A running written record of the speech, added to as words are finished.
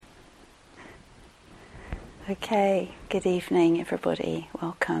Okay, good evening everybody,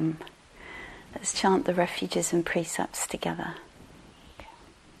 welcome. Let's chant the refuges and precepts together.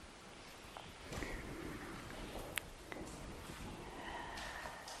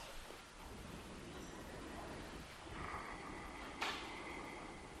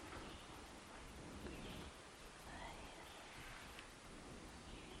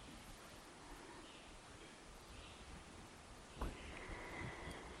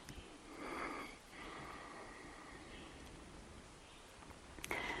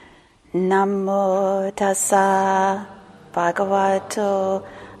 Namo tassa bhagavato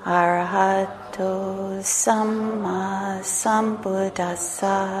arahato samma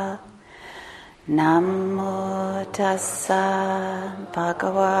sambuddhassa. Namo tassa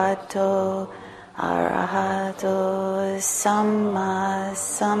bhagavato arahato samma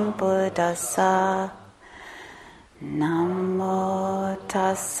sambuddhassa. Namo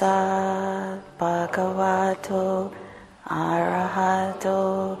tassa bhagavato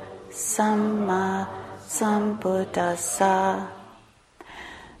arahato Samma Sambuddhassa.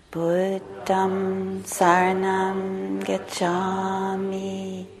 Buddham Saranam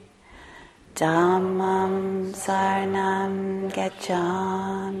Gacchami. Dhammam Saranam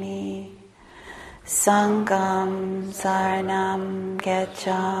Gacchami. Sangham Saranam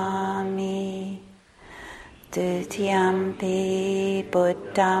Gacchami. Dutiyampi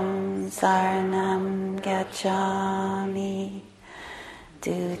Buddham Saranam Gacchami.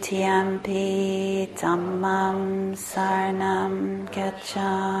 Dutiyampi dhammam saranam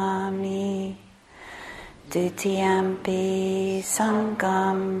gacchami. Dutiyampi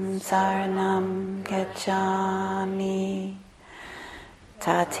sangham saranam gacchami.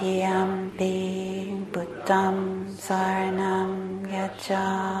 Tatiyampi buddham saranam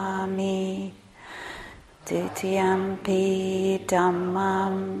gacchami. Dutiyampi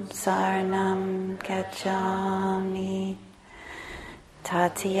dhammam saranam gacchami.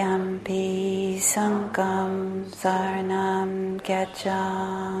 Tatiyampi sangham saranam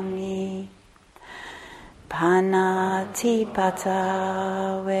gacchami. Panatipata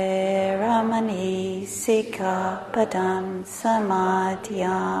veramani sikkhapadam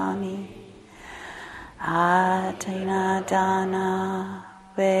samadhiyami. Adinadana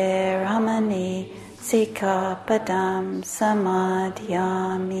veramani sikkhapadam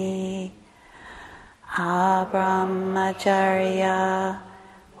samadhiyami. Abrahmacharya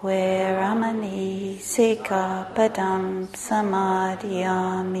veramani sikkhapadam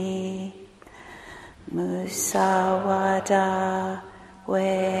samadhiyami. Musawada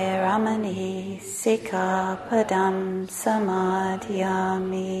veramani sikkhapadam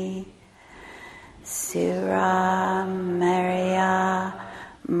samadhiyami. Suramarya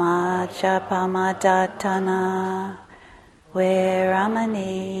majapamadatana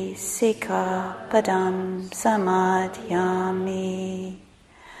veramani sikkhapadam samadhiyami.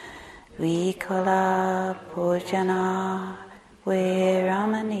 Vikala bhojana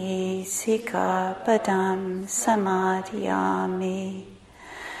veramani sikkhapadam samadhiyami.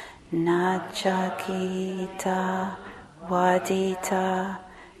 Nachakita vadita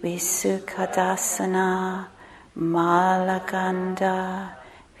visukhadasana malaganda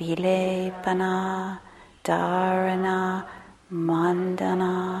vilepana dharana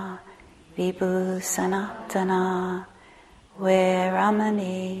mandana vibhusanatana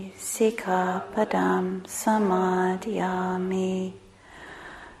veramani sikkhapadam samadhiyami.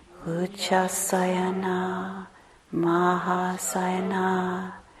 Uchasayana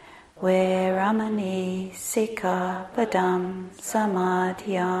mahasayana veramani sikkhapadam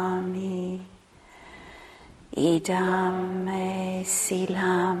samadhiyami. Idam me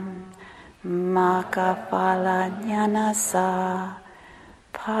silam Makapala jnanasa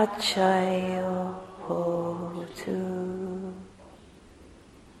pachayo hotu.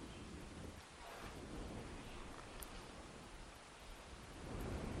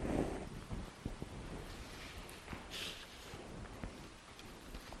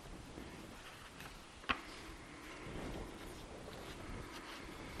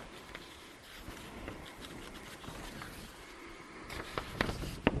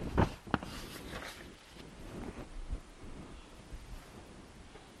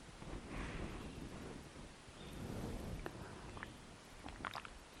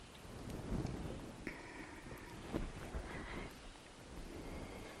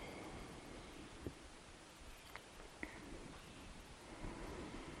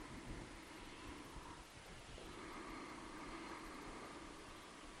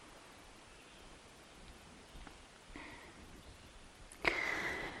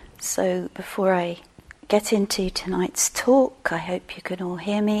 So before I get into tonight's talk, I hope you can all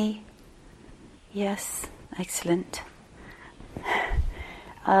hear me. Yes, Excellent.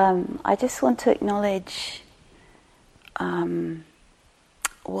 I just want to acknowledge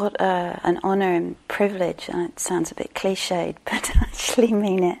what an honour and privilege, and it sounds a bit cliched, but I actually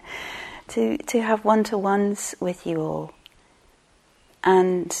mean it, to have one-to-ones with you all.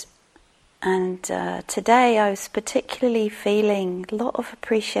 And today I was particularly feeling a lot of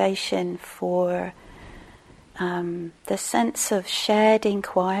appreciation for the sense of shared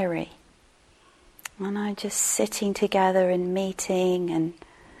inquiry. And I'm just sitting together and meeting,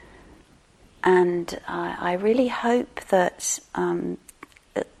 and I really hope that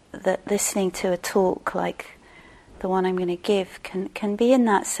that listening to a talk like the one I'm going to give can be in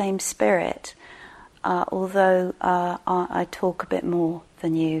that same spirit. Although I talk a bit more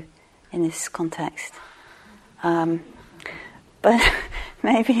than you in this context, but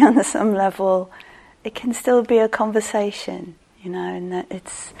maybe on some level it can still be a conversation, and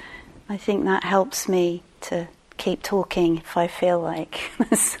that I think that helps me to keep talking if I feel like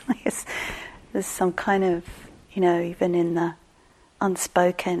there's some kind of, even in the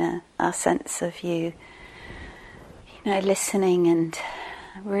unspoken, a sense of you listening. And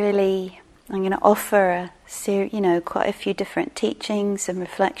really I'm going to offer quite a few different teachings and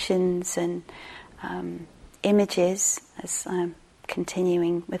reflections and images as I'm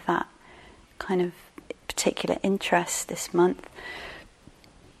continuing with that kind of particular interest this month,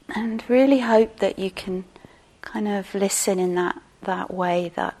 and really hope that you can kind of listen in that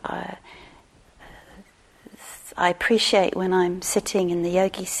way that I appreciate when I'm sitting in the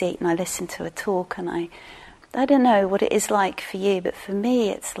yogi seat and I listen to a talk, and I don't know what it is like for you, but for me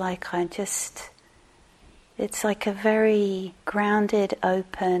it's like it's like a very grounded,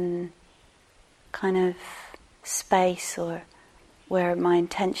 open kind of space, or where my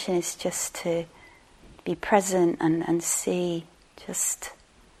intention is just to be present and see, just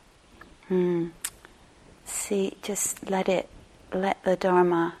let the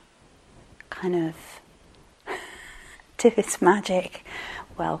Dharma kind of do its magic.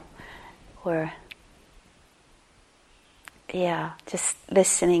 Just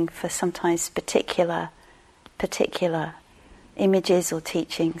listening for sometimes particular images or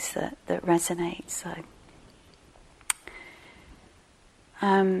teachings that resonate. So,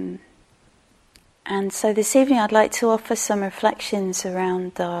 and so this evening I'd like to offer some reflections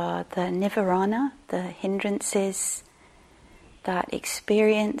around the nivarana, the hindrances, that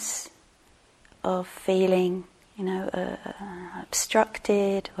experience of feeling,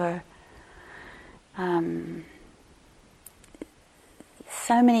 obstructed, or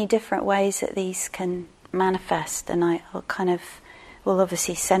so many different ways that these can manifest. And I will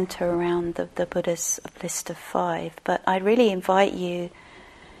obviously center around the Buddha's list of 5, but I really invite you,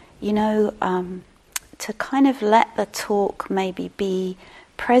 to kind of let the talk maybe be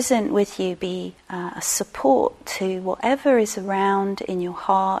present with you, be a support to whatever is around in your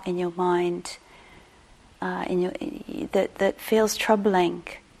heart, in your mind, that feels troubling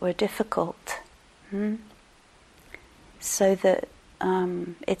or difficult, so that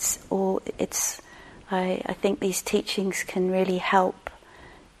I think these teachings can really help.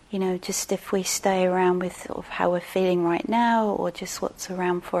 Just if we stay around with sort of how we're feeling right now, or just what's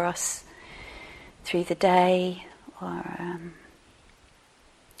around for us through the day, or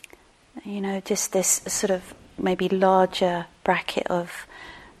just this sort of maybe larger bracket of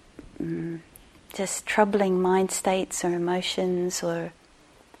just troubling mind states or emotions, or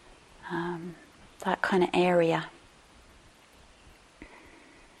that kind of area.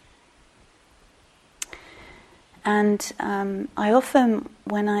 And I often,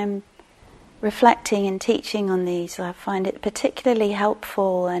 when I'm reflecting and teaching on these, I find it particularly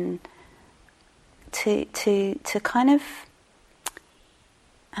helpful and to kind of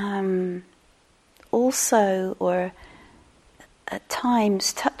also, or at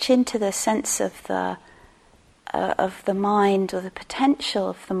times, touch into the sense of the mind, or the potential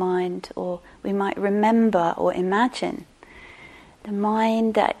of the mind, or we might remember or imagine the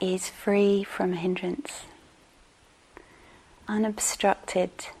mind that is free from hindrance,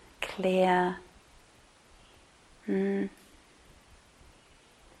 unobstructed, clear, and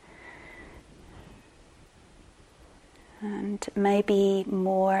maybe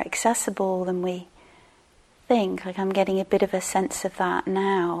more accessible than we think. Like, I'm getting a bit of a sense of that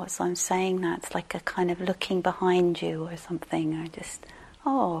now as I'm saying that. It's like a kind of looking behind you or something, or just,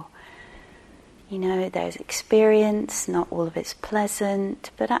 there's experience, not all of it's pleasant,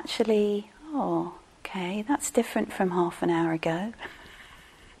 but actually, okay, that's different from half an hour ago.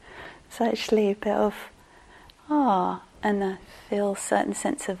 It's actually a bit of, and I feel a certain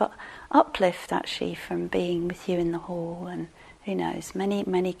sense of uplift actually from being with you in the hall, and who knows, many,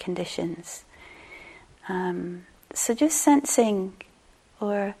 many conditions. So just sensing,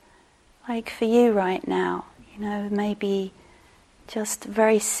 or like for you right now, maybe just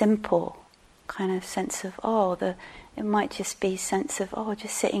very simple kind of sense of, it might just be sense of,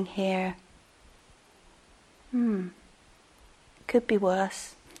 just sitting here. Could be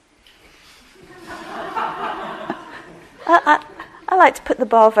worse. I like to put the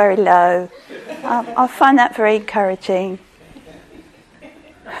bar very low. I find that very encouraging.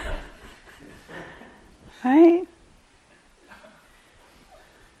 Right?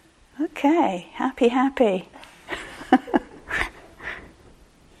 Okay, happy.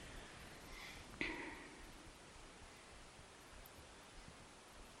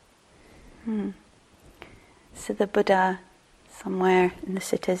 So the Buddha, somewhere in the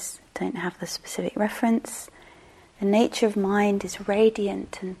suttas, don't have the specific reference. The nature of mind is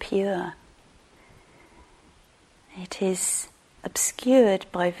radiant and pure. It is obscured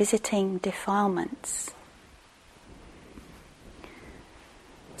by visiting defilements.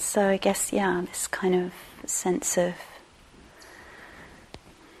 So I guess, this kind of sense of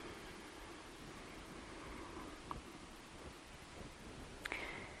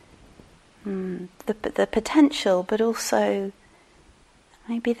the potential, but also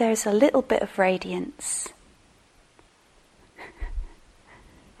maybe there's a little bit of radiance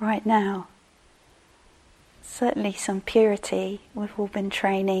right now. Certainly some purity. We've all been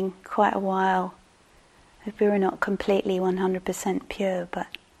training quite a while. Maybe we're not completely 100% pure, but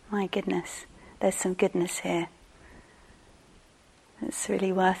my goodness, there's some goodness here. It's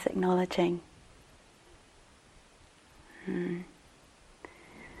really worth acknowledging.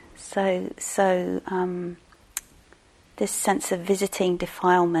 So this sense of visiting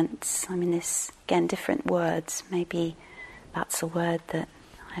defilements, this, again, different words, maybe that's a word that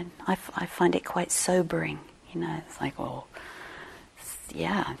I find it quite sobering, it's like,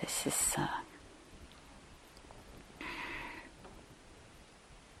 this is...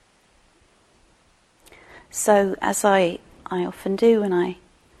 So, as I often do when I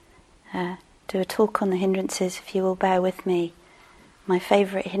do a talk on the hindrances, if you will bear with me, my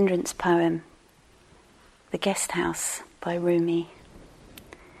favourite hindrance poem, The Guest House by Rumi.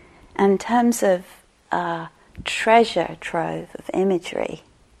 And in terms of treasure trove of imagery,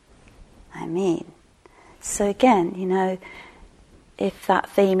 so again, if that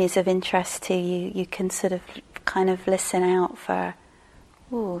theme is of interest to you, you can sort of kind of listen out for,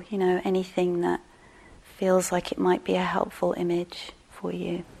 anything that feels like it might be a helpful image for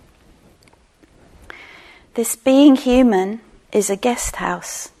you. This being human is a guest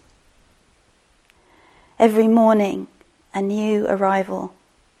house. Every morning, a new arrival,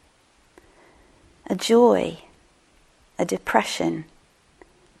 a joy, a depression,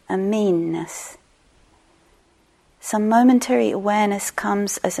 a meanness. Some momentary awareness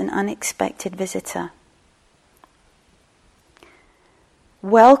comes as an unexpected visitor.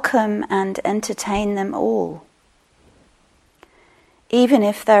 Welcome and entertain them all. Even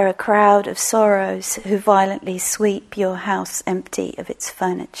if they're a crowd of sorrows who violently sweep your house empty of its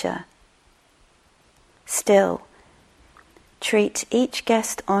furniture. Still, treat each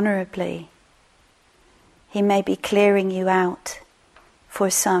guest honourably. He may be clearing you out for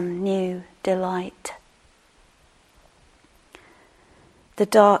some new delight. The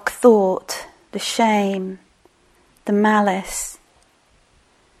dark thought, the shame, the malice,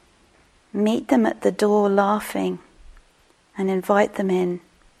 meet them at the door laughing and invite them in.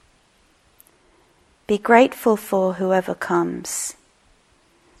 Be grateful for whoever comes,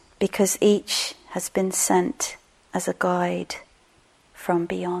 because each has been sent as a guide from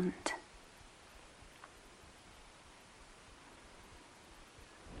beyond.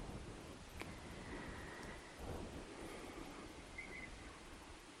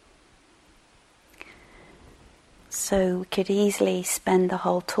 So we could easily spend the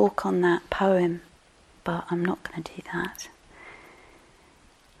whole talk on that poem, but I'm not going to do that.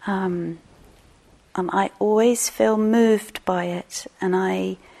 I always feel moved by it, and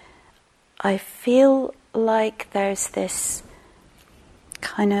I feel like there's this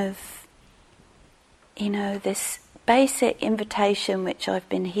kind of, this basic invitation which I've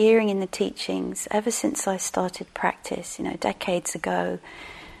been hearing in the teachings ever since I started practice, decades ago.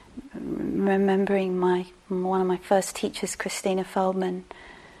 Remembering one of my first teachers, Christina Feldman,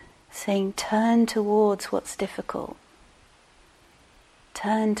 saying, turn towards what's difficult.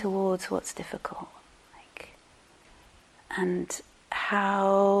 Turn towards what's difficult. And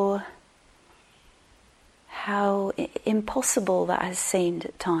how impossible that has seemed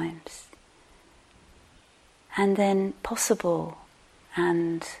at times. And then possible.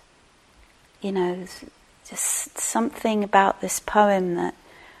 And, just something about this poem that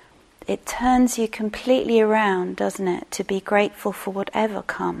it turns you completely around, doesn't it, to be grateful for whatever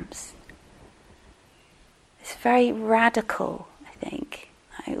comes. It's very radical, I think.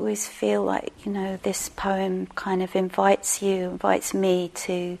 I always feel like, this poem kind of invites me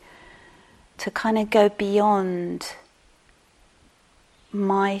to kind of go beyond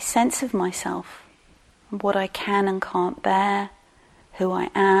my sense of myself, what I can and can't bear, who I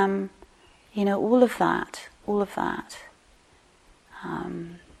am, all of that.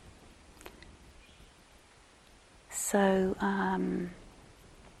 So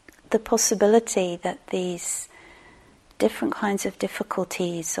the possibility that these different kinds of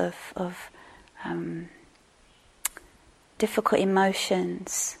difficulties, of difficult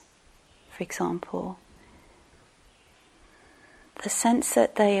emotions, for example, the sense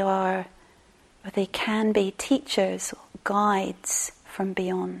that they are, or they can be teachers or guides from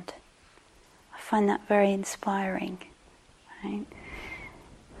beyond. I find that very inspiring, right?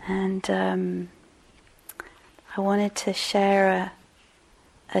 And I wanted to share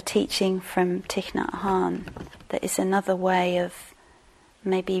a teaching from Thich Nhat Hanh that is another way of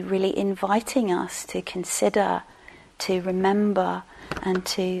maybe really inviting us to consider, to remember, and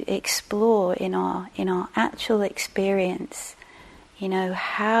to explore in our actual experience.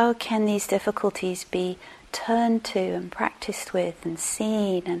 How can these difficulties be turned to and practiced with and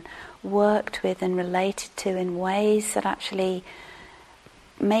seen and worked with and related to in ways that actually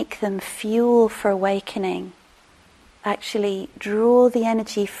make them fuel for awakening, actually draw the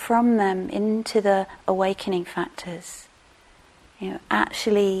energy from them into the awakening factors,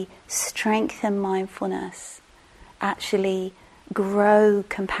 actually strengthen mindfulness, actually grow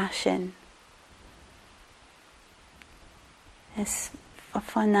compassion. I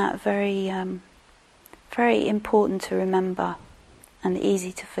find that very, very important to remember and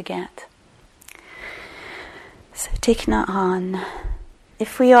easy to forget. So Thich Nhat Hanh,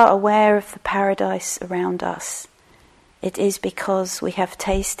 if we are aware of the paradise around us, it is because we have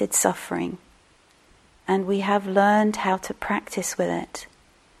tasted suffering and we have learned how to practice with it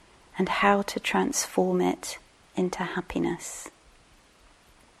and how to transform it into happiness.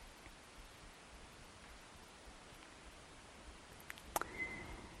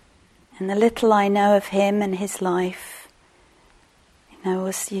 And the little I know of him and his life,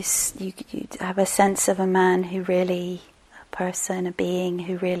 was you have a sense of a man who really, a person, a being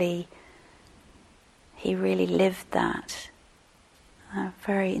who really, he really lived that in a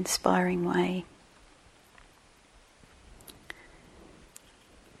very inspiring way.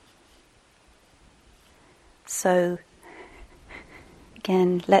 So,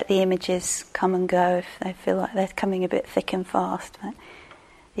 again, let the images come and go if they feel like they're coming a bit thick and fast. But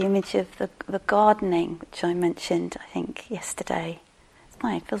the image of the gardening, which I mentioned, I think, yesterday.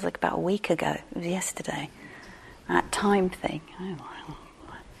 It feels like about a week ago. It was yesterday. That time thing.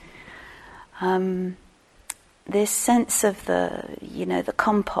 This sense of the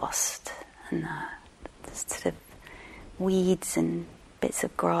compost and the sort of weeds and bits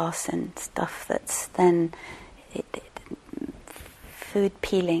of grass and stuff that's then food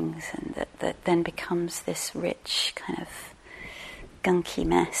peelings, and that then becomes this rich kind of gunky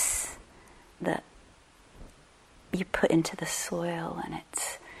mess that you put into the soil, and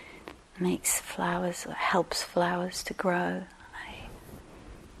it makes flowers, or helps flowers to grow.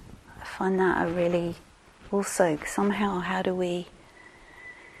 I find that a really, also somehow how do we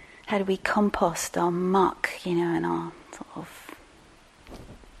compost our muck, and our sort of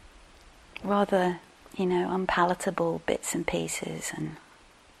rather, unpalatable bits and pieces and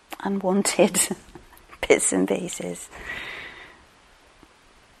unwanted bits and pieces.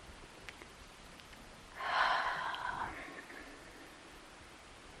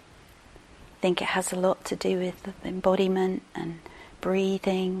 I think it has a lot to do with the embodiment and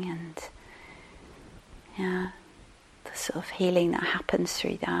breathing and the sort of healing that happens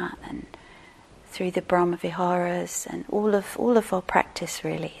through that, and through the Brahma Viharas, and all of our practice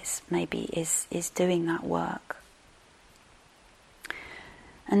really is doing that work.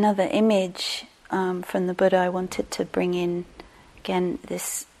 Another image from the Buddha I wanted to bring in, again,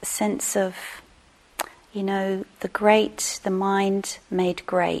 this sense of, the mind made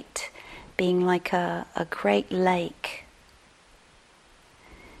great, being like a great lake,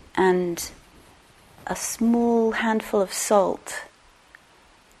 and a small handful of salt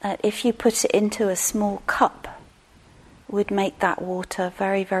that if you put it into a small cup would make that water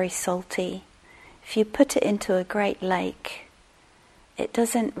very, very salty. If you put it into a great lake, it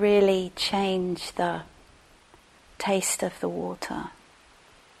doesn't really change the taste of the water.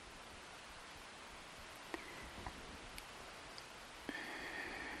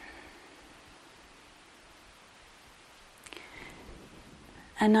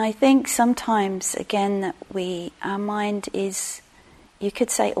 And I think sometimes, again, that our mind is, you could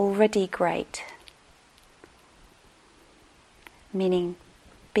say, already great, meaning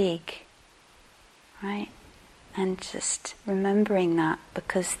big, right? And just remembering that,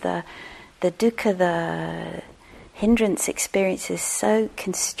 because the dukkha, the hindrance experience is so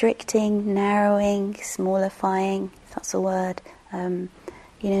constricting, narrowing, smallifying, if that's a word, kind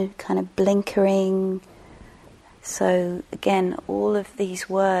of blinkering. So again, all of these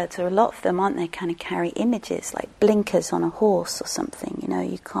words, or a lot of them, aren't they, kind of carry images like blinkers on a horse or something.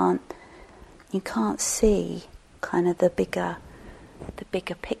 You can't see kind of the bigger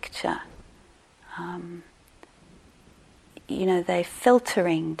picture. They're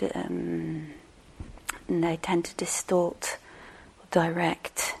filtering, and they tend to distort or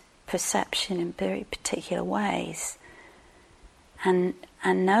direct perception in very particular ways. And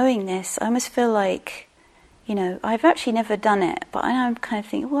knowing this, I almost feel like, I've actually never done it, but I'm kind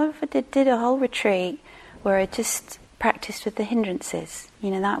of thinking, what if I did a whole retreat where I just practiced with the hindrances?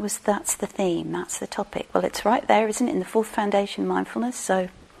 That's the theme, that's the topic. Well, it's right there, isn't it, in the fourth foundation, mindfulness, so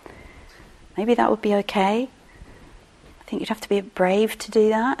maybe that would be okay. I think you'd have to be brave to do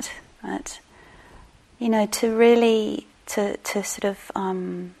that, but, to really, to sort of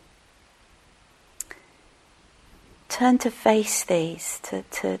turn to face these, to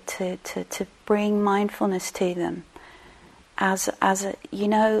bring mindfulness to them as a,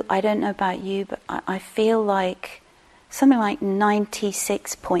 I don't know about you, but I feel like something like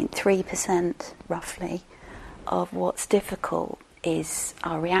 96.3% roughly of what's difficult is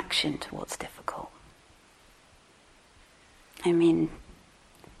our reaction to what's difficult. I mean,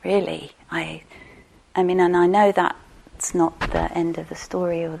 really, and I know that's not the end of the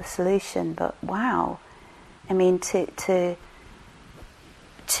story or the solution, but wow. I mean, I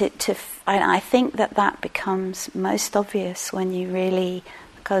think that becomes most obvious when you really.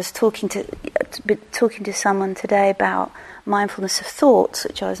 Like I was talking to someone today about mindfulness of thoughts,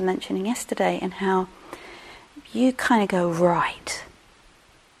 which I was mentioning yesterday, and how you kind of go, right,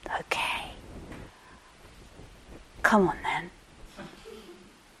 okay, come on then.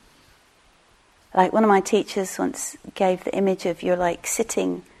 Like one of my teachers once gave the image of you're like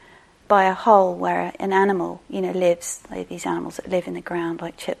sitting by a hole where an animal, lives, like these animals that live in the ground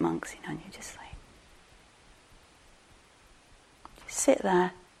like chipmunks, and you just sit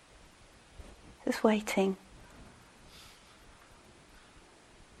there, just waiting.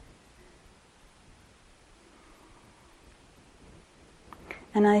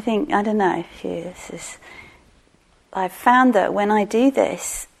 And I think, I don't know if I've found that when I do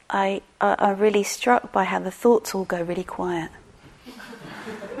this, I'm really struck by how the thoughts all go really quiet.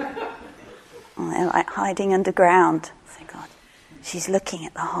 They're like hiding underground. Thank God. She's looking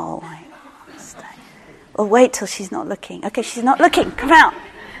at the hole. Or wait till she's not looking. Okay, she's not looking. Come out.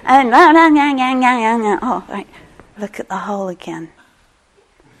 And right. Look at the hole again.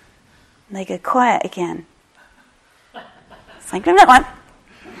 And they go quiet again. It's like,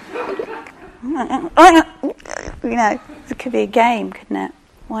 it could be a game, couldn't it?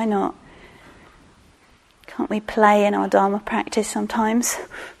 Why not? Can't we play in our Dharma practice sometimes?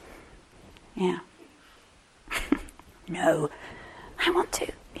 Yeah. No, I want to.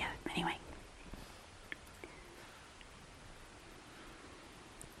 Yeah, anyway.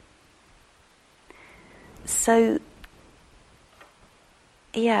 So,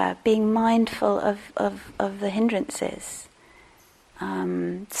 being mindful of the hindrances.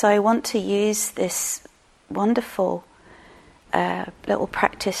 So I want to use this wonderful little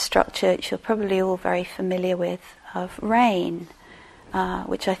practice structure, which you're probably all very familiar with, of RAIN.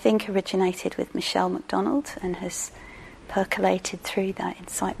 Which I think originated with Michelle McDonald and has percolated through that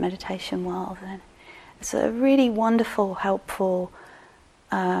insight meditation world. And it's a really wonderful, helpful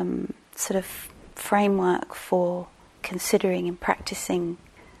sort of framework for considering and practicing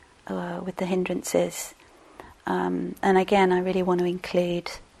with the hindrances. And again, I really want to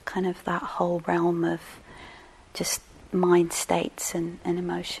include kind of that whole realm of just mind states and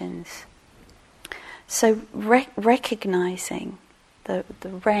emotions. So recognizing the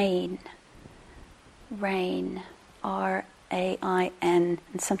RAIN, R-A-I-N,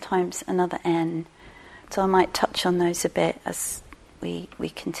 and sometimes another N. So I might touch on those a bit as we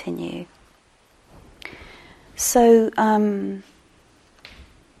continue. So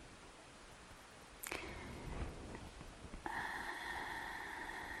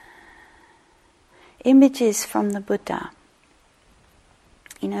images from the Buddha.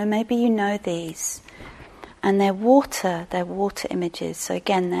 Maybe you know these. And they're water images. So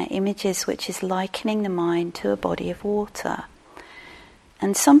again, they're images which is likening the mind to a body of water.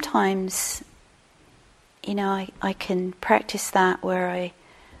 And sometimes, I can practice that where I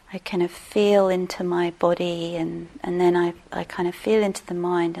I kind of feel into my body, and then I kind of feel into the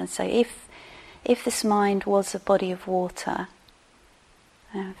mind. And so if this mind was a body of water,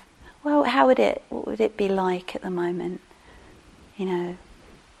 well, what would it be like at the moment? And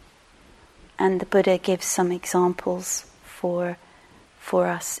the Buddha gives some examples for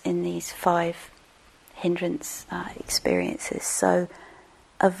us in these 5 hindrance experiences. So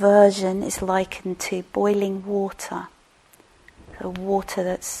aversion is likened to boiling water. So water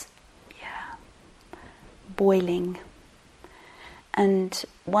that's boiling. And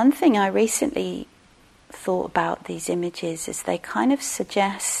one thing I recently thought about these images is they kind of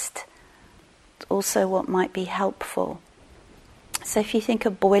suggest also what might be helpful. So if you think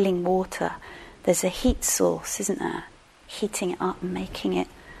of boiling water, there's a heat source, isn't there? Heating it up and making it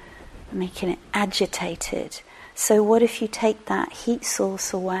agitated. So what if you take that heat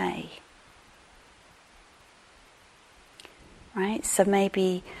source away? Right? So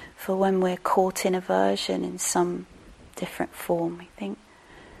maybe for when we're caught in aversion in some different form, we think,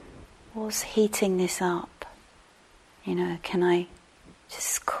 what's heating this up? Can I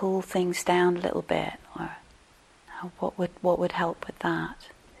just cool things down a little bit? Or what would help with that?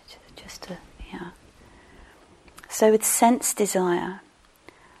 So with sense desire,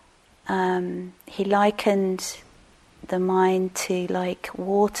 he likened the mind to like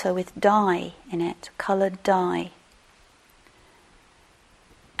water with dye in it, coloured dye.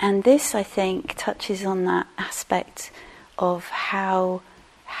 And this, I think, touches on that aspect of how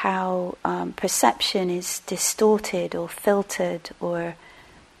perception is distorted or filtered or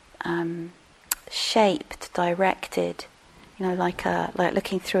shaped, directed, like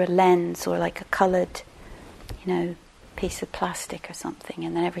looking through a lens or like a coloured, piece of plastic or something,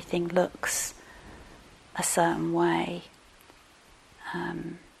 and then everything looks a certain way.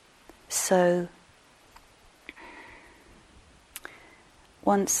 So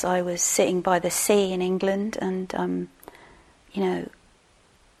once I was sitting by the sea in England, and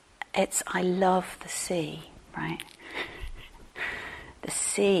I love the sea, right? The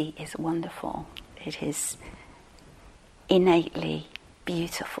sea is wonderful. It is innately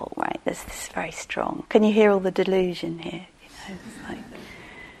beautiful, right? There's this very strong. Can you hear all the delusion here? It's like,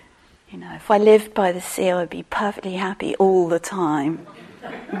 if I lived by the sea, I would be perfectly happy all the time.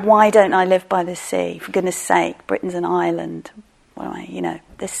 Why don't I live by the sea? For goodness sake, Britain's an island.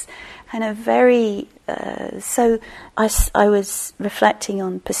 This kind of very. So I was reflecting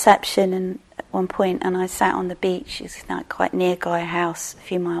on perception, and at one point, and I sat on the beach. It's not quite near Guy House, a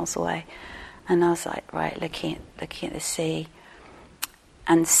few miles away, and I was like, right, looking at the sea,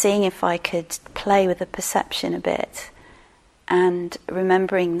 and seeing if I could play with the perception a bit, and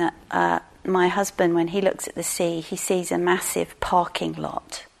remembering that my husband, when he looks at the sea, he sees a massive parking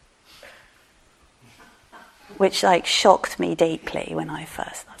lot, which shocked me deeply when I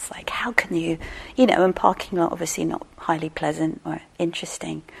was like, how can you, and parking lot obviously not highly pleasant or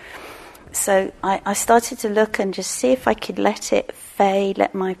interesting. So I started to look and just see if I could let it fade,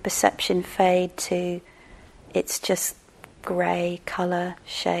 let my perception fade to its just grey colour,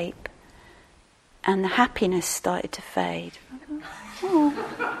 shape, and the happiness started to fade.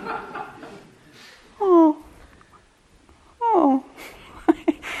 Oh.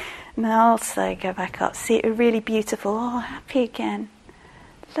 Now also go back up, see it really beautiful. Oh, happy again.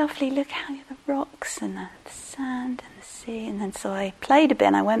 Lovely, look how the rocks and the sand and the sea. And then so I played a bit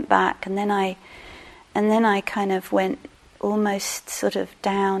and I went back, and then I kind of went almost sort of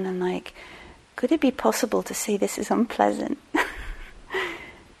down and like, could it be possible to see this as unpleasant?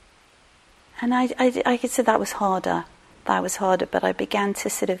 And I could say that was harder, but I began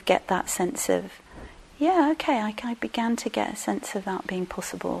to sort of get that sense of, I began to get a sense of that being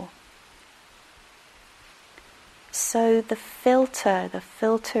possible. So the filtering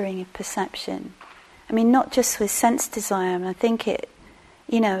of perception, not just with sense desire, and I think it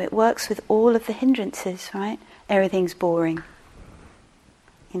works with all of the hindrances, right? Everything's boring.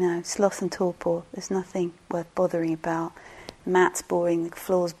 Sloth and torpor, there's nothing worth bothering about. The mat's boring, the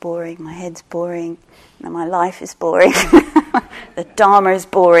floor's boring, my head's boring, my life is boring, the Dharma is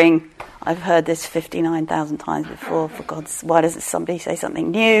boring. I've heard this 59,000 times before, for God's, why doesn't somebody say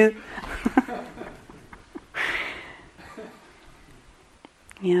something new?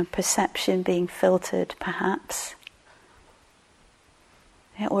 Perception being filtered, perhaps.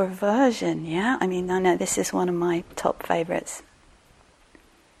 Or aversion, I know this is one of my top favourites.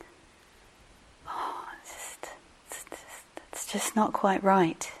 It's just not quite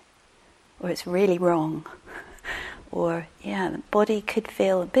right. Or it's really wrong. Or, the body could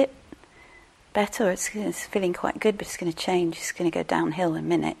feel a bit better, it's feeling quite good, but it's going to change, it's going to go downhill in a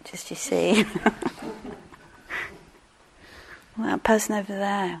minute, just you see. that person over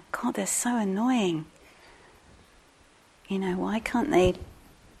there, God, they're so annoying. Why can't they,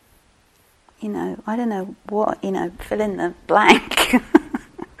 I don't know what, fill in the blank.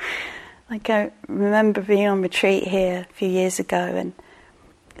 I remember being on retreat here a few years ago, and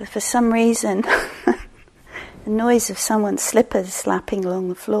for some reason, the noise of someone's slippers slapping along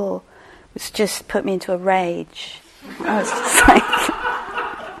the floor was just put me into a rage. I was just like,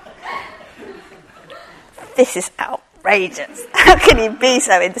 this is outrageous. How can you be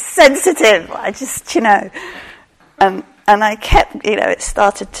so insensitive? I just, and I kept, it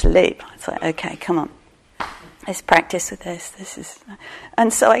started to loop. I was like, okay, come on. Let's practice with this.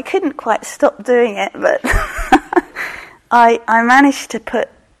 And so I couldn't quite stop doing it, but I managed to put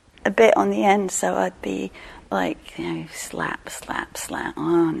a bit on the end, so I'd be like, slap, slap, slap.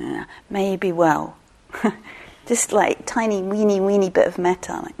 Oh, no, maybe well. Just like tiny, weeny bit of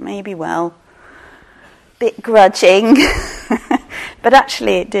metta, like maybe well. Bit grudging. But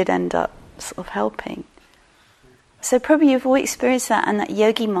actually it did end up sort of helping. So probably you've all experienced that, and that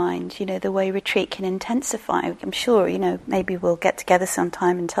yogi mind, the way retreat can intensify. I'm sure, maybe we'll get together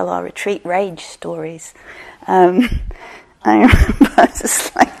sometime and tell our retreat rage stories. I remember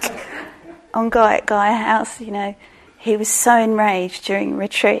just like on Guy at Gaia House, he was so enraged during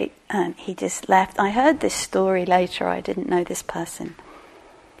retreat and he just left. I heard this story later, I didn't know this person.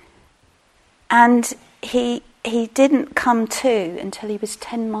 And he didn't come to until he was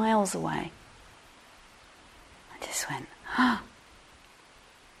 10 miles away. I just went,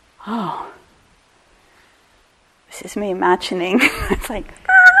 oh. This is me imagining. It's like,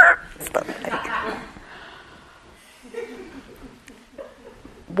 stop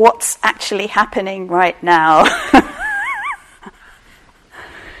what's actually happening right now?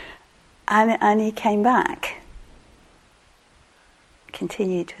 and he came back.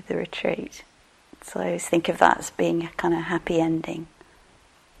 Continued with the retreat. So I always think of that as being a kind of happy ending.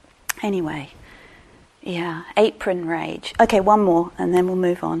 Anyway, yeah, apron rage. Okay, one more and then we'll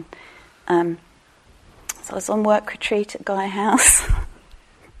move on. So I was on work retreat at Gaia House.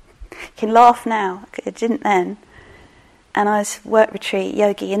 You can laugh now, I didn't then. And I was work retreat,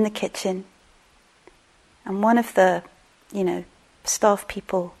 yogi in the kitchen. And one of the, staff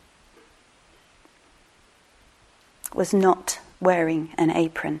people was not wearing an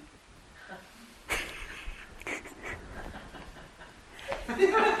apron.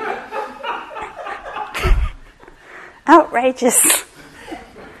 Outrageous.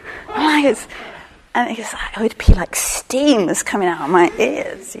 And it would be like steam was coming out of my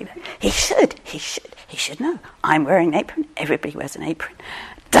ears. He should know. I'm wearing an apron. Everybody wears an apron.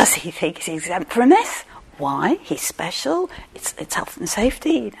 Does he think he's exempt from this? Why? He's special. It's health and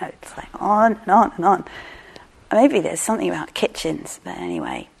safety. It's like on and on and on. Maybe there's something about kitchens, but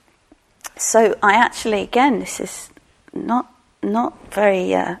anyway. So I actually, again, this is not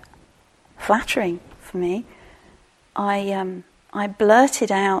very flattering for me. I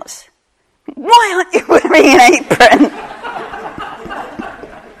blurted out, "Why aren't you wearing an apron?"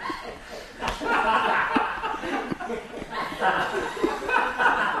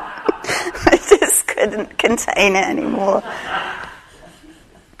 I just couldn't contain it anymore.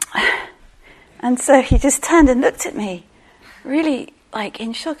 And so he just turned and looked at me, really like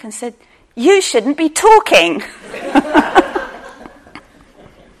in shock, and said, "You shouldn't be talking."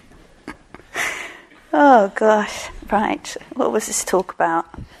 Oh gosh, right. What was this talk about?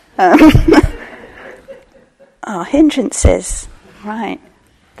 Hindrances. Right.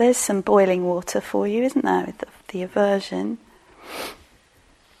 There's some boiling water for you, isn't there, with the aversion.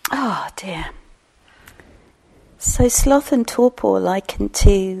 Oh dear. So sloth and torpor likened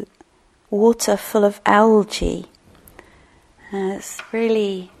to water full of algae. It's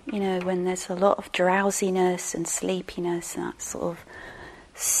really, when there's a lot of drowsiness and sleepiness, and that sort of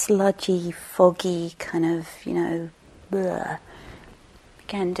sludgy, foggy kind of, bleh.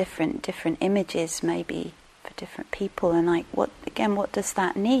 Again, different images maybe for different people, and like what does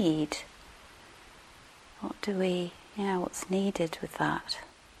that need? What's needed with that?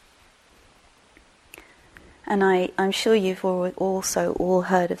 And I'm sure you've also all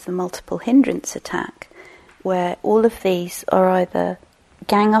heard of the multiple hindrance attack, where all of these are either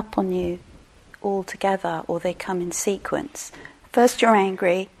gang up on you all together or they come in sequence. First you're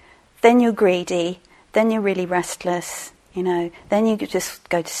angry, then you're greedy, then you're really restless, then you just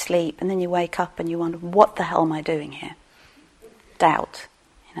go to sleep, and then you wake up and you wonder, what the hell am I doing here? Doubt.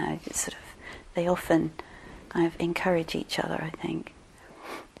 It's sort of, they often kind of encourage each other, I think.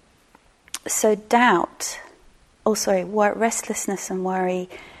 So restlessness and worry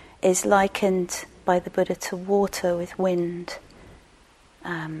is likened by the Buddha to water with wind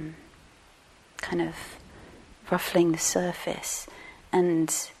kind of ruffling the surface.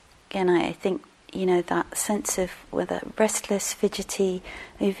 And again, I think, that sense of whether restless, fidgety,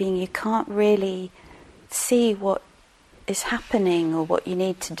 moving, you can't really see what is happening or what you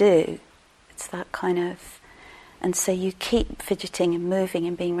need to do. It's that kind of, and so you keep fidgeting and moving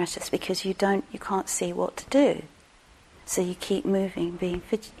and being restless because you can't see what to do. So you keep moving, being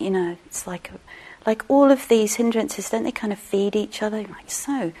it's like all of these hindrances, don't they kind of feed each other? You're like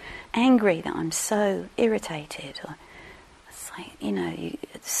so angry that I'm so irritated. Or it's like,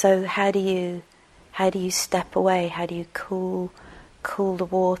 so how do you step away? How do you cool the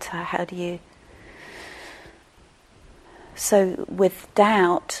water? How do you... So with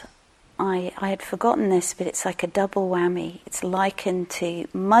doubt, I had forgotten this, but it's like a double whammy. It's likened to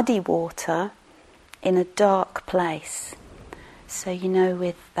muddy water in a dark place. So,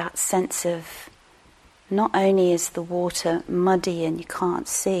 with that sense of not only is the water muddy and you can't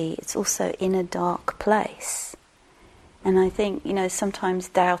see, it's also in a dark place. And I think, sometimes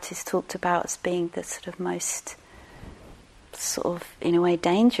doubt is talked about as being the sort of most, sort of, in a way,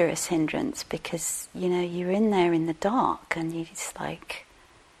 dangerous hindrance because, you're in there in the dark and you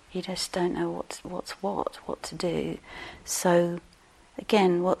just don't know what to do. So,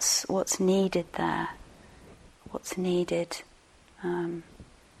 again, what's needed there? What's needed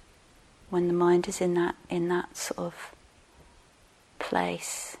when the mind is in that sort of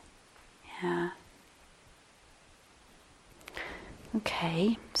place? Yeah.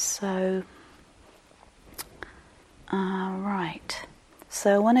 Okay, so right.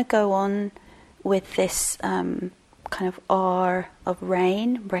 So I want to go on with this kind of R of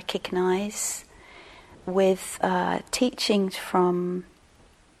rain, recognize, with teachings from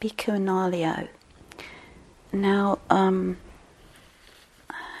Bhikkhu Anālio. Now,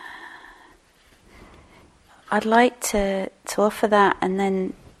 I'd like to offer that and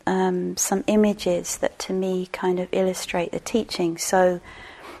then some images that to me kind of illustrate the teaching. So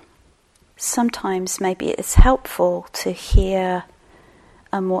sometimes maybe it's helpful to hear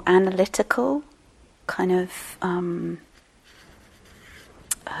a more analytical kind of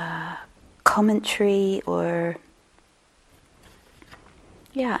commentary or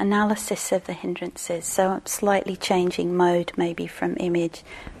analysis of the hindrances. So I'm slightly changing mode maybe from image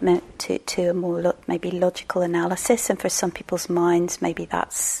to a more maybe logical analysis, and for some people's minds maybe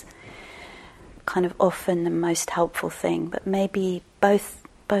that's kind of often the most helpful thing, but maybe both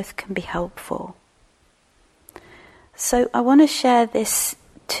can be helpful. So I want to share this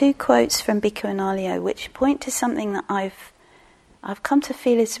two quotes from Bhikkhu Anālio which point to something that I've come to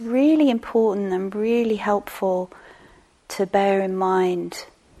feel is really important and really helpful to bear in mind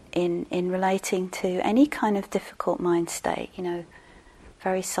in relating to any kind of difficult mind state,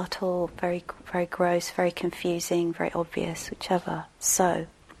 very subtle, very very gross, very confusing, very obvious, whichever. So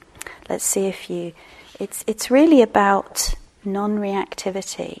let's see if it's really about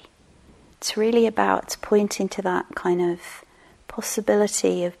non-reactivity. It's really about pointing to that kind of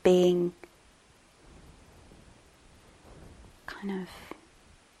possibility of being kind of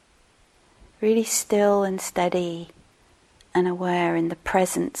really still and steady and aware in the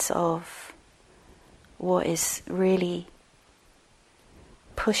presence of what is really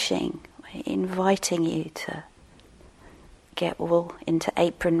pushing, inviting you to get all into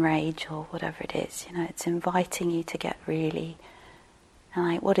apron rage or whatever it is. It's inviting you to get really,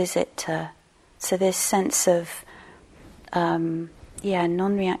 and what is it to... So this sense of,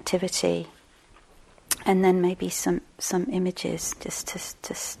 non-reactivity, and then maybe some images just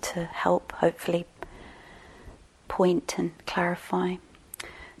to help, hopefully, point and clarify.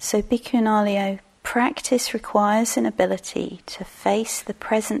 So Bhikkhu Anālio, practice requires an ability to face the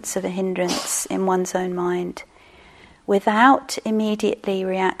presence of a hindrance in one's own mind without immediately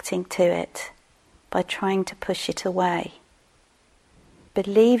reacting to it by trying to push it away,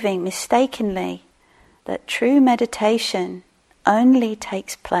 believing mistakenly that true meditation only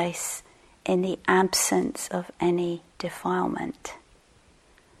takes place in the absence of any defilement.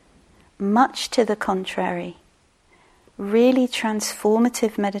 Much to the contrary, really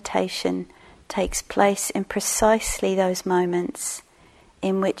transformative meditation takes place in precisely those moments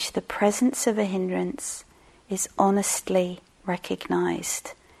in which the presence of a hindrance is honestly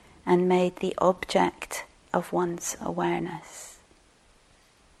recognized and made the object of one's awareness.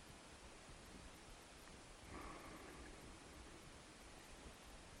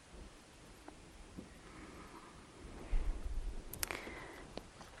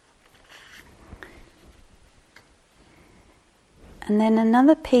 And then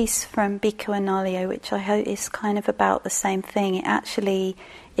another piece from Bhikkhu Anālio, which I hope is kind of about the same thing. It actually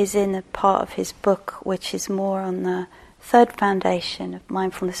is in a part of his book, which is more on the third foundation of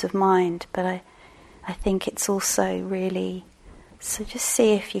mindfulness of mind. But I think it's also really, so just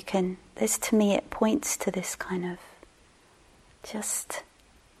see if you can, this to me it points to this kind of just,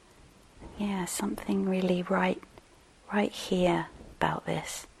 something really right here about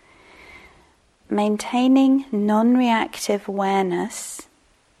this. Maintaining non-reactive awareness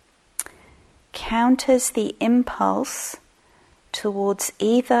counters the impulse towards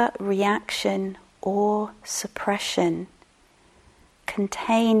either reaction or suppression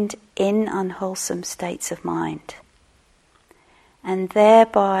contained in unwholesome states of mind, and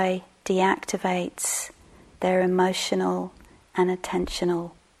thereby deactivates their emotional and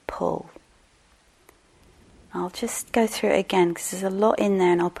attentional pull. I'll just go through it again because there's a lot in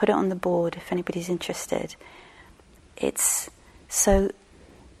there, and I'll put it on the board if anybody's interested. It's so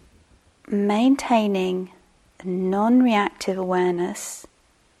maintaining non-reactive awareness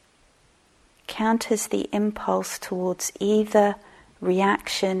counters the impulse towards either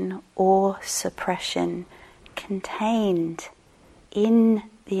reaction or suppression contained in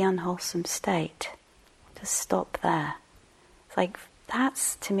the unwholesome state. Just stop there. It's like,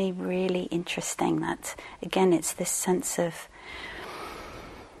 that's to me really interesting. That again, it's this sense of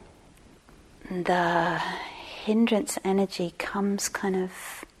the hindrance energy comes kind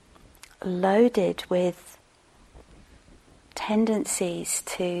of loaded with tendencies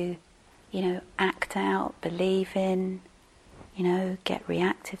to, act out, believe in, get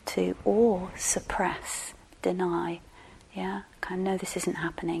reactive to, or suppress, deny. Yeah, kind of, no, this isn't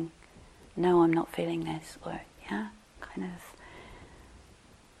happening. No, I'm not feeling this. Or, kind of.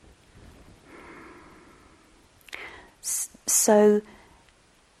 So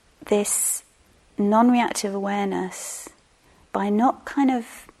this non-reactive awareness, by not kind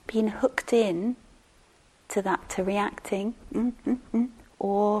of being hooked in to that, to reacting,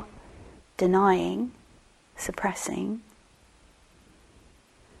 or denying, suppressing,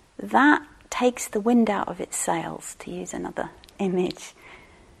 that takes the wind out of its sails, to use another image.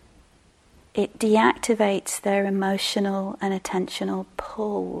 It deactivates their emotional and attentional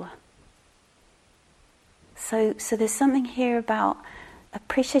pull. So there's something here about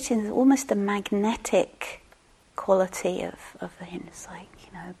appreciating almost the magnetic quality of the hymn. It's like,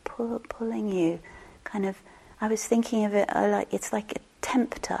 pulling you. Kind of, I was thinking of it like it's like a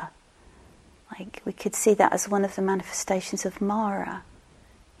tempter. Like we could see that as one of the manifestations of Mara.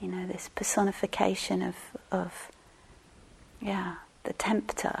 This personification of the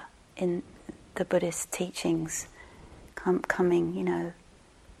tempter in the Buddhist teachings, coming,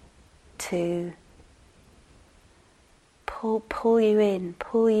 to pull you in,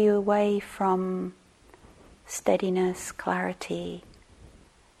 pull you away from steadiness, clarity,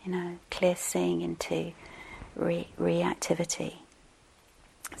 clear seeing into reactivity.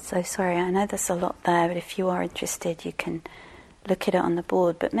 So sorry, I know there's a lot there, but if you are interested, you can look at it on the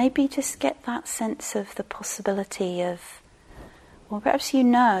board. But maybe just get that sense of the possibility of, or perhaps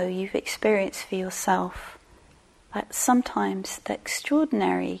you've experienced for yourself that sometimes the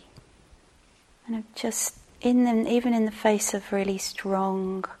extraordinary, just in them, even in the face of really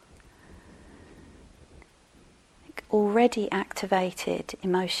strong, already activated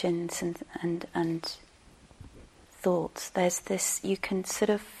emotions and thoughts, there's this, you can sort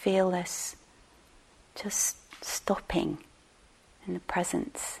of feel this just stopping in the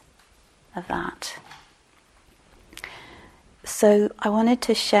presence of that. So I wanted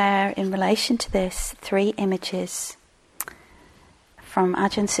to share in relation to this 3 images from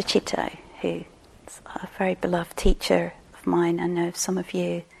Ajahn Sucitto, who is a very beloved teacher of mine, I know of some of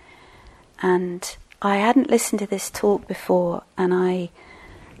you. And I hadn't listened to this talk before, and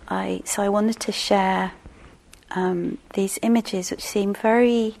so I wanted to share these images which seem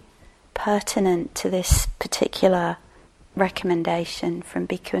very pertinent to this particular recommendation from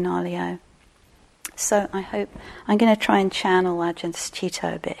Bhikkhu Analayo. So I hope, I'm going to try and channel Ajahn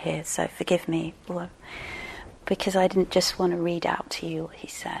Sucitto a bit here, so forgive me, because I didn't just want to read out to you what he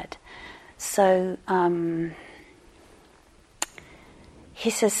said. So he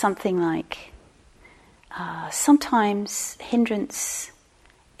says something like, sometimes hindrance,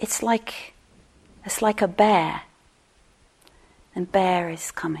 it's like a bear, and bear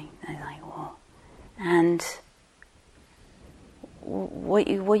is coming. And like, whoa. And what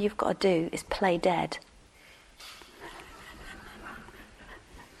you've got to do is play dead.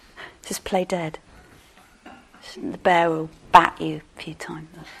 Just play dead. The bear will bat you a few times.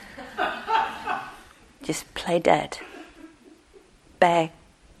 Just play dead. Bear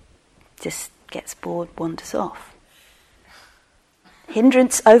just gets bored, wanders off.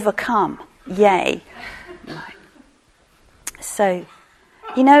 Hindrance overcome. Yay. Right. So,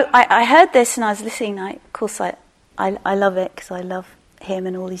 I heard this and I was listening. Of course, I love it because I love him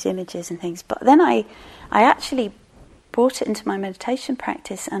and all these images and things. But then I actually brought it into my meditation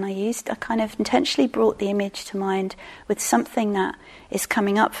practice, and I kind of intentionally brought the image to mind with something that is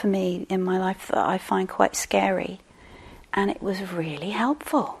coming up for me in my life that I find quite scary. And it was really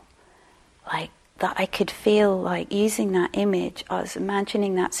helpful. Like, that I could feel like using that image, I was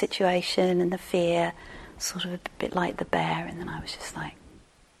imagining that situation and the fear, sort of a bit like the bear, and then I was just like,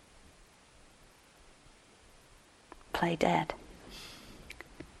 play dead.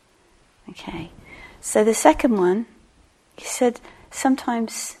 Okay, so the second one, he said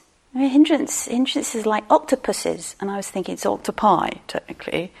sometimes hindrances is like octopuses, and I was thinking it's octopi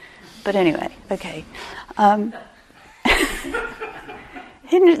technically, but anyway, okay.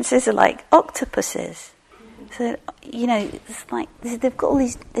 Hindrances are like octopuses. So it's like they've got all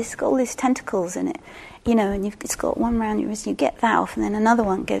these tentacles in it, and it's got one around your wrist. You get that off, and then another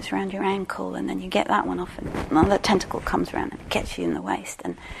one goes around your ankle, and then you get that one off, and another tentacle comes around and gets you in the waist.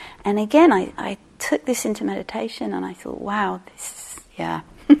 And again, I took this into meditation, and I thought, wow, this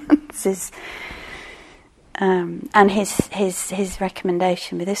is. And his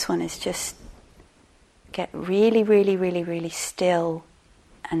recommendation with this one is just get really, really, really, really still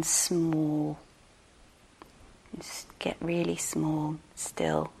and small. Just get really small,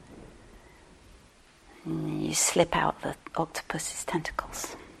 still. And you slip out the octopus's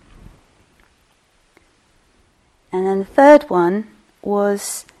tentacles. And then the third one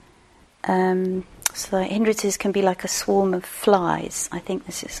was, so hindrances can be like a swarm of flies. I think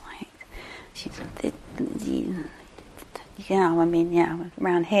this is like,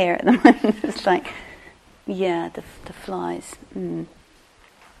 around here at the moment, it's like, the flies.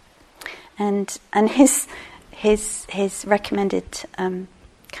 And his recommended kind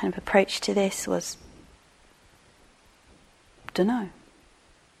of approach to this was, dunno,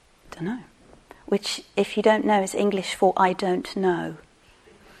 which, if you don't know, is English for I don't know.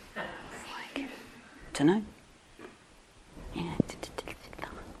 Like, dunno. Yeah.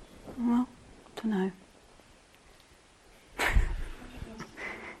 Well, dunno.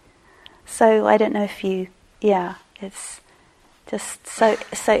 So I don't know if it's just so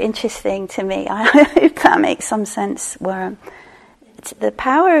interesting to me. I hope that makes some sense. Where it's the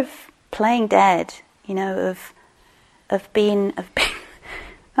power of playing dead, of being.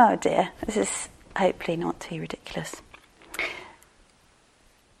 Oh dear, this is hopefully not too ridiculous.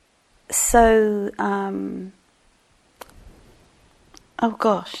 So, oh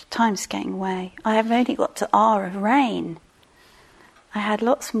gosh, time's getting away. I have only got to R of rain. I had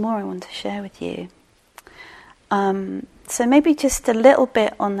lots more I want to share with you. So maybe just a little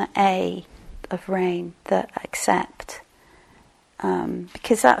bit on the A of rain, the accept,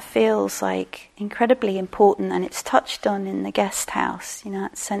 because that feels like incredibly important, and it's touched on in the guest house,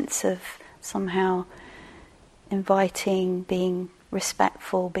 that sense of somehow inviting, being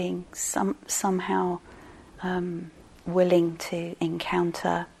respectful, being somehow willing to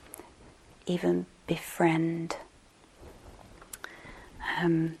encounter, even befriend.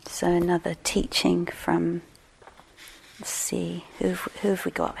 So another teaching from, let's see, who have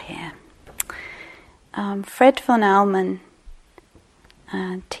we got here? Fred von Allman,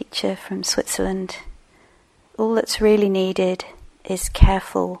 teacher from Switzerland. All that's really needed is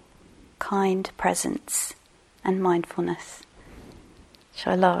careful, kind presence and mindfulness. Which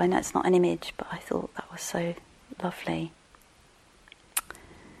I love. I know it's not an image, but I thought that was so lovely.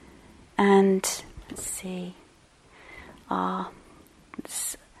 And let's see,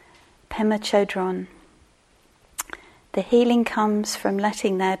 it's Pema Chodron. The healing comes from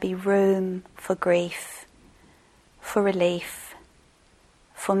letting there be room for grief, for relief,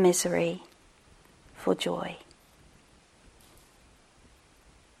 for misery, for joy.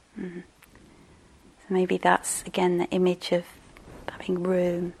 So maybe that's again the image of having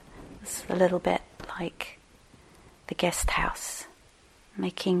room. It's a little bit like the guest house,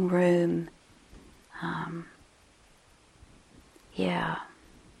 making room.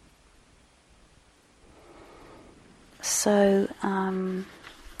 So,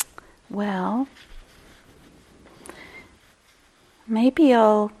 maybe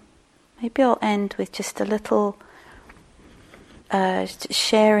I'll end with just a little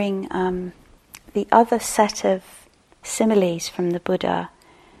sharing the other set of similes from the Buddha,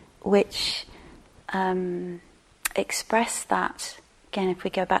 which express that, again, if we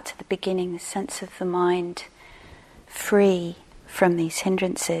go back to the beginning, the sense of the mind free from these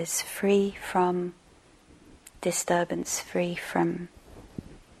hindrances, free from disturbance, free from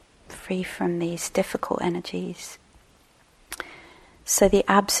these difficult energies. So the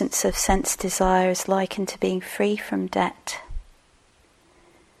absence of sense desire is likened to being free from debt.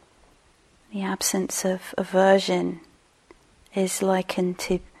 The absence of aversion is likened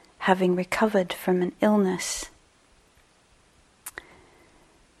to having recovered from an illness.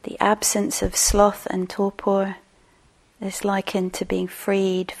 The absence of sloth and torpor is likened to being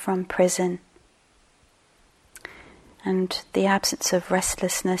freed from prison. And the absence of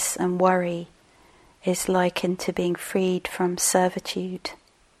restlessness and worry is likened to being freed from servitude.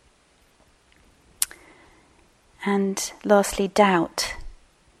 And lastly, doubt,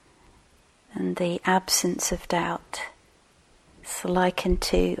 and the absence of doubt is likened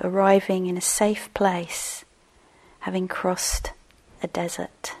to arriving in a safe place, having crossed a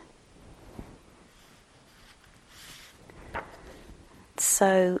desert.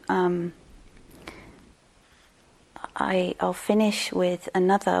 So I'll finish with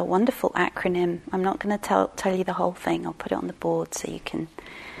another wonderful acronym. I'm not going to tell you the whole thing. I'll put it on the board so you can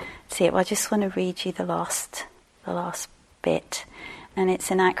see it. But I just want to read you the last bit, and it's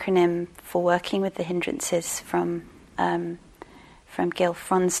an acronym for working with the hindrances from Gil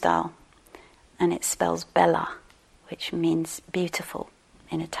Fronsdal, and it spells Bella, which means beautiful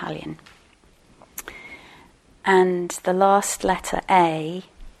in Italian. And the last letter A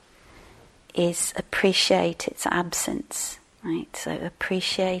is appreciate its absence, right? So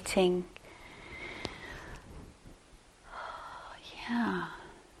appreciating,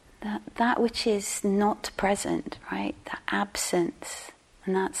 that which is not present, right? The absence,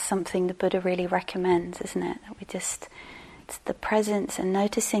 and that's something the Buddha really recommends, isn't it? That it's the presence, and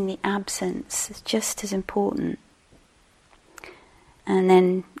noticing the absence is just as important.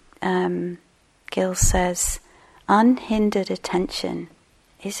 And then Gil says, unhindered attention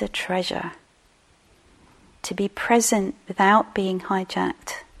is a treasure. To be present without being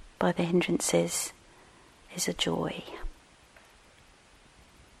hijacked by the hindrances is a joy.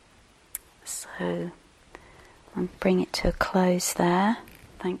 So I'll bring it to a close there.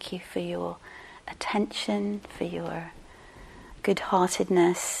 Thank you for your attention, for your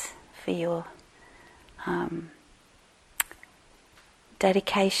good-heartedness, for your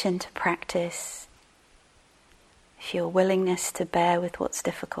dedication to practice, for your willingness to bear with what's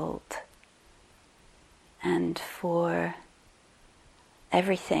difficult, and for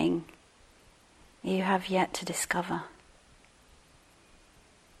everything you have yet to discover.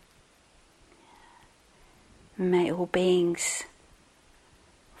 May all beings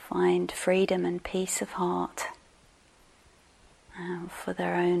find freedom and peace of heart for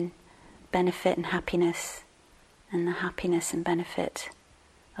their own benefit and happiness, and the happiness and benefit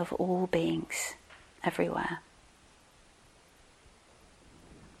of all beings everywhere.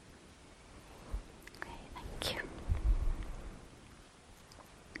 Okay, thank you.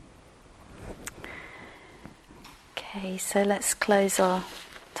 Okay, so let's close our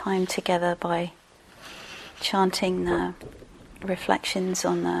time together by chanting the reflections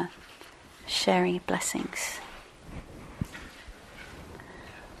on the sharing of blessings.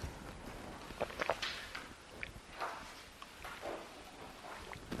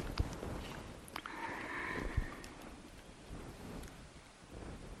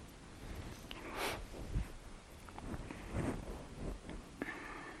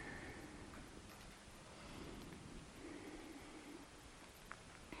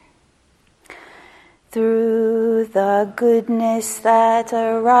 Through the goodness that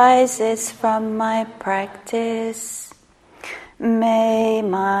arises from my practice, may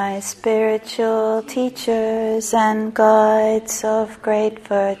my spiritual teachers and guides of great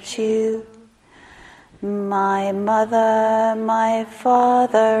virtue, my mother, my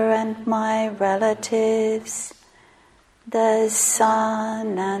father, and my relatives, the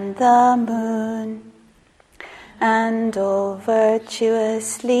sun and the moon, and all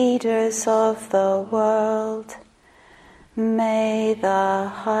virtuous leaders of the world, may the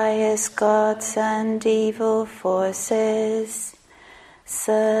highest gods and evil forces,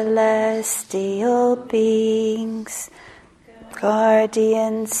 celestial beings,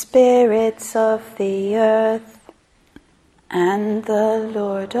 guardian spirits of the earth, and the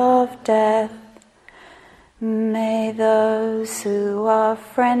Lord of death, may those who are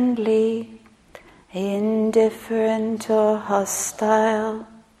friendly, indifferent or hostile,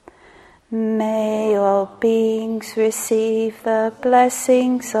 may all beings receive the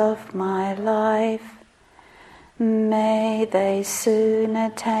blessings of my life. May they soon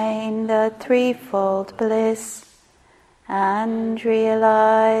attain the threefold bliss and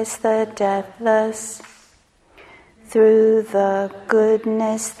realize the deathless. Through the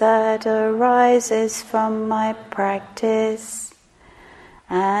goodness that arises from my practice,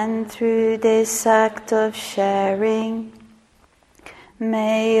 and through this act of sharing,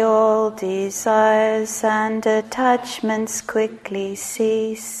 may all desires and attachments quickly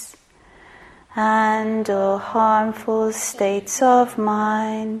cease, and all harmful states of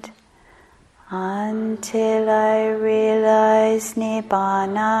mind, until I realize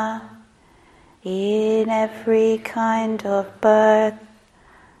Nibbana in every kind of birth.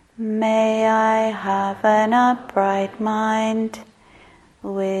 May I have an upright mind,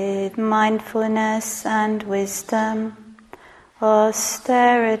 with mindfulness and wisdom,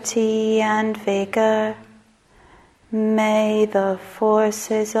 austerity and vigor. May the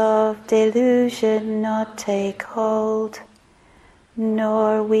forces of delusion not take hold,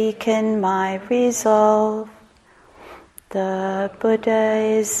 nor weaken my resolve. The Buddha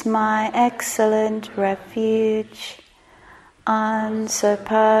is my excellent refuge.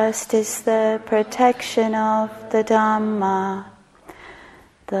 Unsurpassed is the protection of the Dhamma.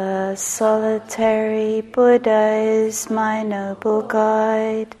 The solitary Buddha is my noble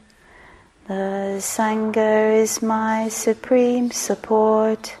guide. The Sangha is my supreme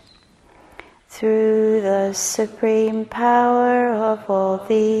support. Through the supreme power of all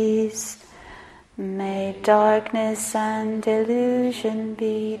these, may darkness and illusion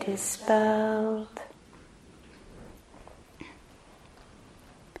be dispelled.